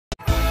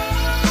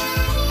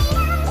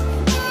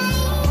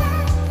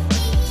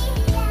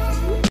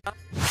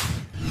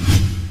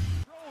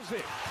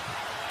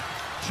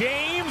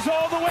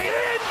all the way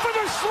in for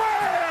the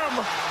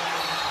slam!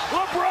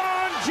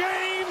 LeBron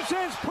James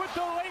has put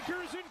the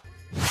Lakers in.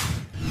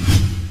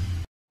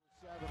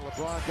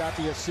 LeBron got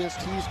the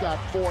assist. He's got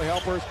 4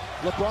 helpers.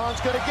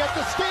 LeBron's going to get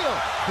the steal.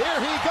 There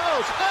he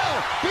goes.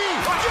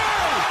 LBJ!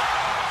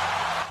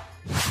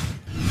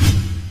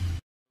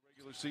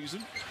 Regular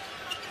season.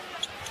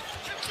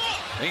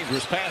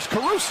 Dangerous pass.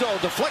 Caruso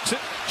deflects it.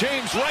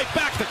 James right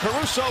back to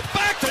Caruso.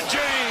 Back to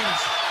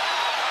James.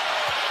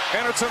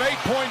 And it's an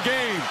 8-point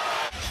game.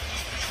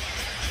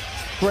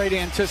 Great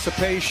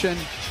anticipation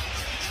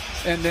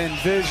and then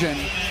vision.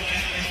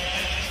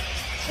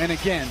 And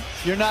again,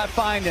 you're not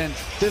finding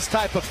this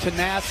type of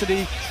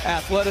tenacity,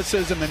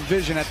 athleticism, and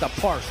vision at the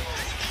park.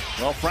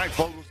 Well, Frank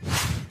Vogel's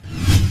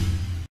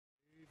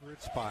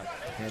favorite spot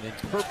and in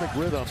perfect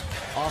rhythm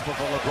off of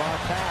a LeBron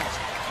pass.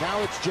 Now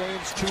it's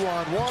James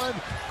 2-on-1.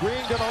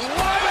 Green gonna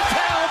lob it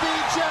to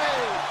LBJ.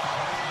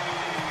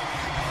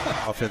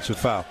 Offensive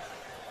foul.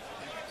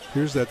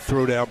 Here's that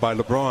throw down by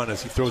LeBron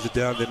as he throws it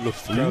down, then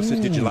looks to the crowd and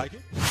said, "Did you like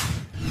it?"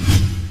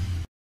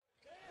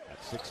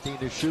 At 16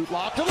 to shoot,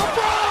 lob to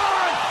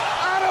LeBron!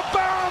 Out of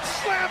bounds,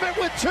 slam it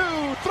with 2,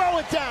 throw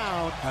it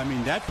down. I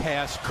mean, that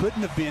pass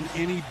couldn't have been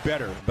any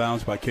better.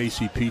 Bounce by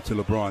KCP to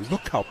LeBron.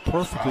 Look how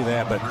perfectly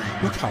that, but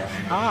look how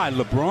high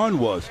LeBron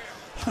was.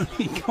 I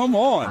mean, come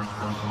on.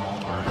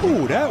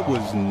 Ooh, that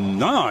was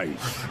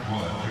nice.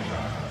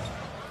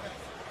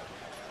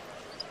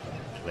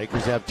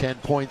 Lakers have 10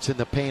 points in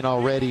the paint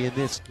already in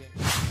this game.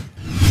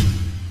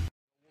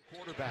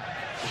 Quarterback.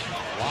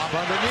 Lob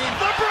underneath.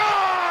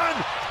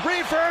 LeBron!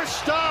 Reverse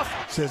stuff.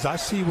 Says, I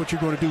see what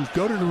you're going to do.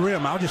 Go to the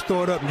rim. I'll just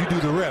throw it up and you do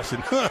the rest.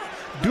 And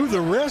do the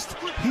rest?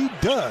 He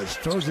does.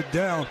 Throws it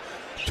down,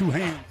 2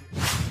 hands.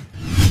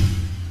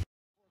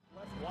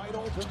 left wide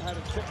open, had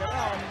it kick it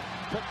out.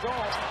 Picked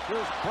off.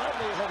 Here's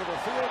Bradley ahead of the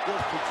field.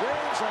 Goes to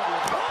James and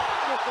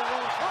LeBron with the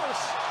one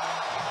first.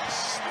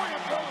 Slam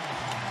dunk.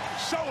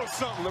 Show us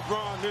something,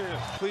 LeBron, there.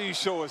 Please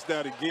show us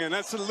that again.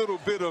 That's a little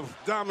bit of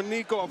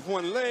Dominique off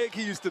one leg.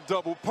 He used to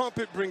double pump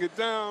it, bring it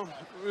down.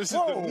 This is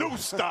the new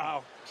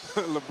style.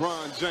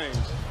 LeBron James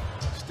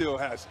still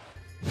has it.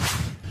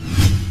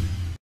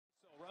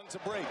 Runs a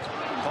break.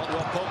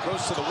 Caldwell Pope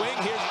goes to the wing.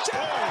 Here's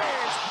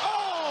James.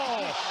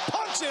 Oh!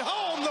 Punch it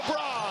home,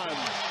 LeBron.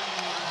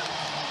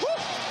 Woo!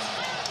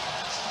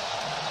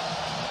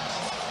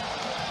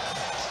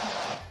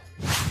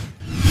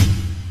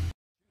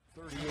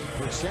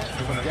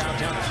 From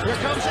downtown. Here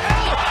comes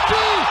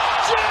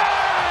LBJ!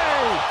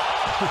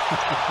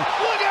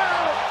 Look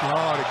out!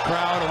 Oh, the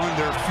crowd on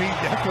their feet.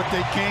 That's what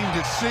they came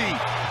to see.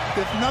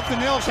 If nothing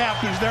else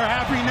happens, they're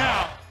happy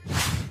now.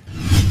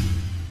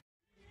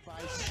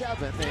 By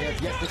 7, they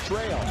have yet to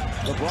trail.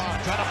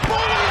 LeBron trying to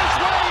bully his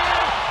way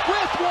in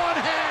with one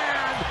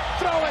hand.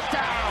 Throw it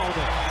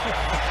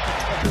down.